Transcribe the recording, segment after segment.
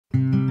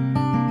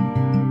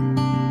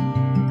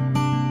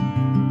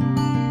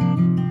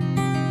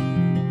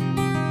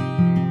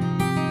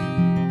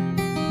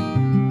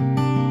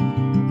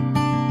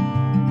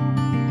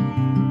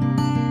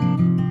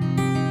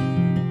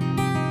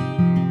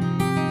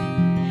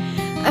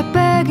I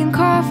beg and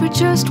cry for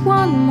just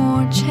one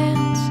more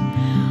chance.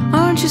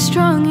 Aren't you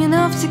strong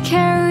enough to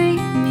carry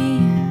me?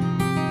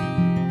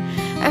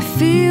 I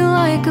feel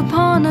like a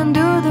pawn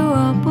under the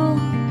rubble.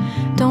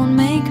 Don't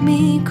make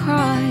me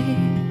cry.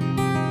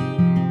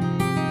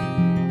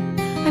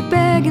 I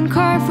beg and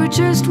cry for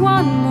just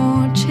one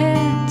more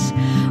chance.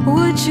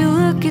 Would you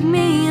look at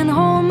me and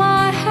hold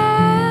my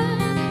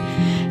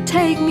hand?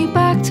 Take me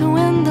back to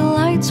when the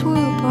lights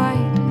were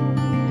bright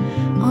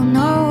on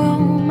our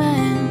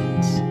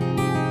romance.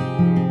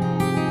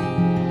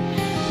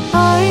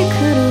 I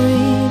could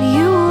read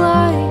you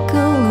like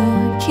a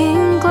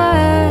looking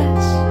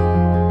glass,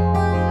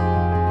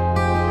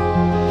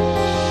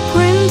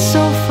 print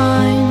so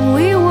fine,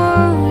 we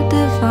were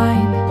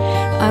divine.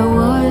 I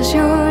was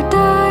your